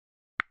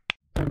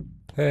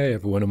Hey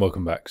everyone and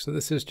welcome back. So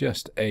this is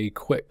just a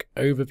quick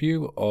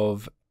overview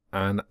of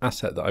an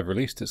asset that I've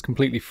released. It's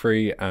completely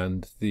free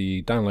and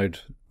the download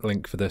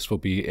link for this will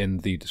be in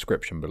the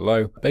description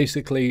below.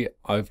 Basically,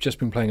 I've just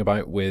been playing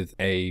about with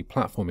a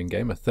platforming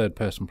game, a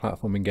third-person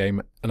platforming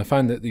game, and I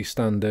find that the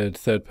standard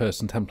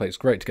third-person template is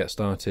great to get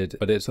started,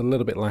 but it's a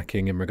little bit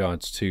lacking in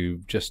regards to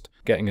just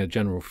getting a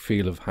general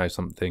feel of how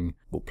something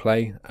will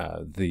play.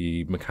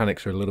 The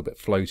mechanics are a little bit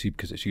floaty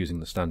because it's using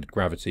the standard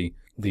gravity.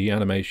 The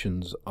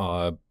animations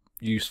are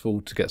useful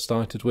to get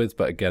started with,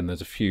 but again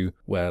there's a few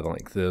where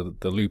like the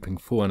looping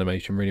full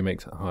animation really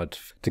makes it hard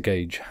to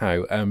gauge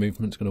how air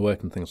movement's going to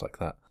work and things like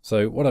that.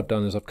 So what I've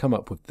done is I've come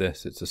up with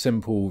this. It's a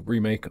simple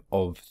remake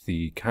of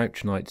the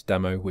Couch Night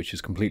demo, which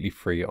is completely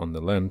free on the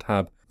Learn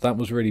tab. That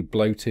was really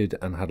bloated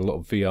and had a lot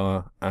of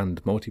VR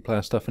and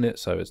multiplayer stuff in it,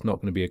 so it's not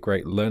going to be a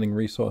great learning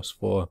resource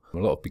for a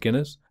lot of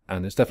beginners,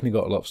 and it's definitely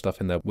got a lot of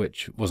stuff in there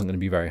which wasn't going to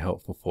be very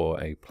helpful for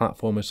a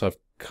platformer. So I've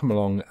come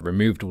along,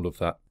 removed all of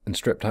that and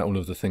stripped out all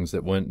of the things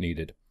that weren't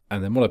needed.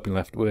 And then what I've been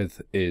left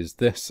with is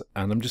this,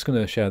 and I'm just going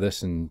to share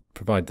this and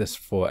provide this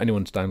for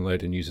anyone to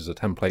download and use as a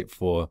template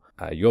for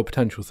your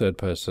potential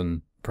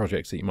third-person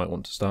projects that you might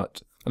want to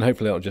start. And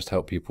hopefully that'll just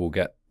help people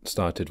get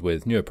started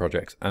with newer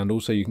projects. And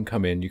also you can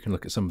come in, you can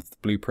look at some of the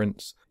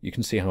blueprints, you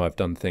can see how I've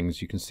done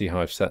things, you can see how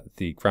I've set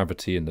the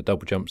gravity and the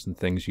double jumps and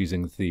things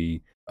using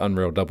the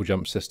Unreal double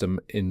jump system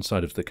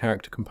inside of the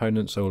character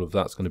component. So all of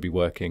that's going to be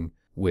working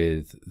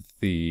with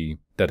the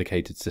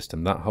dedicated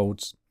system that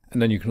holds.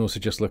 And then you can also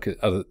just look at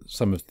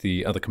some of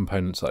the other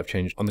components that I've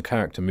changed on the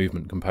character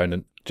movement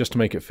component, just to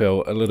make it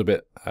feel a little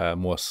bit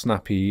more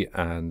snappy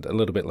and a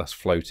little bit less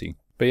floaty.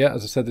 But yeah,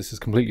 as I said, this is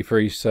completely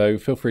free, so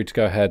feel free to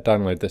go ahead,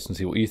 download this and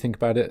see what you think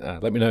about it.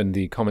 Let me know in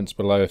the comments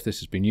below if this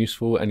has been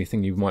useful,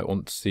 anything you might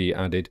want to see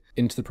added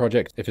into the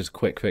project. If it's a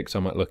quick fix, I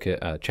might look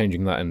at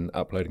changing that and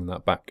uploading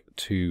that back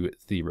to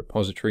the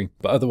repository.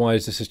 But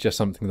otherwise, this is just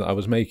something that I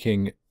was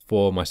making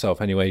for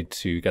myself anyway,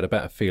 to get a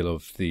better feel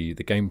of the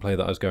gameplay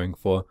that I was going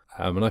for,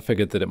 and I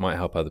figured that it might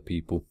help other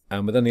people.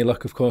 And with any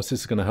luck, of course,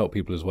 this is going to help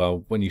people as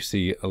well. When you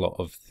see a lot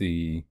of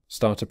the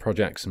starter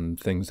projects and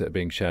things that are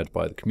being shared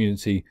by the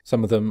community,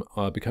 some of them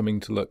are becoming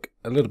to look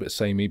a little bit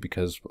samey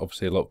because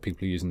obviously a lot of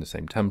people are using the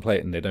same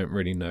template and they don't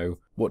really know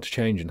what to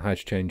change and how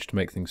to change to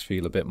make things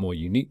feel a bit more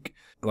unique.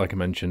 Like I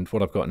mentioned,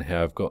 what I've got in here,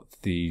 I've got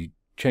the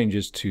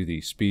changes to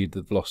the speed,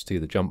 the velocity,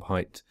 the jump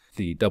height,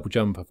 the double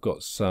jump. I've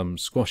got some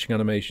squashing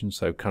animation,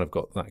 so kind of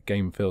got that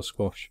game feel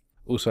squash.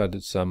 Also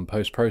added some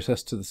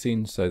post-process to the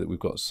scene so that we've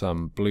got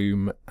some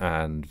bloom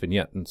and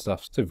vignette and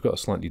stuff, so we've got a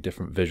slightly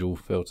different visual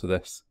feel to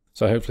this.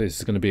 So hopefully this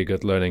is going to be a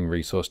good learning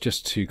resource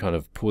just to kind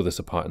of pull this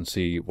apart and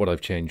see what I've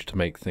changed to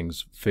make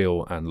things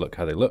feel and look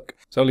how they look.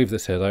 So I'll leave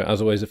this here though.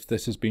 As always, if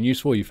this has been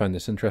useful, you find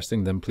this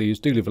interesting, then please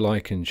do leave a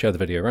like and share the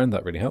video around.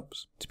 That really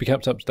helps. To be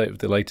kept up to date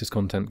with the latest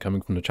content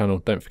coming from the channel,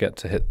 don't forget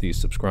to hit the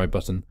subscribe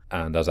button.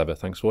 And as ever,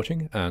 thanks for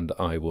watching, and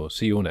I will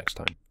see you all next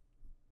time.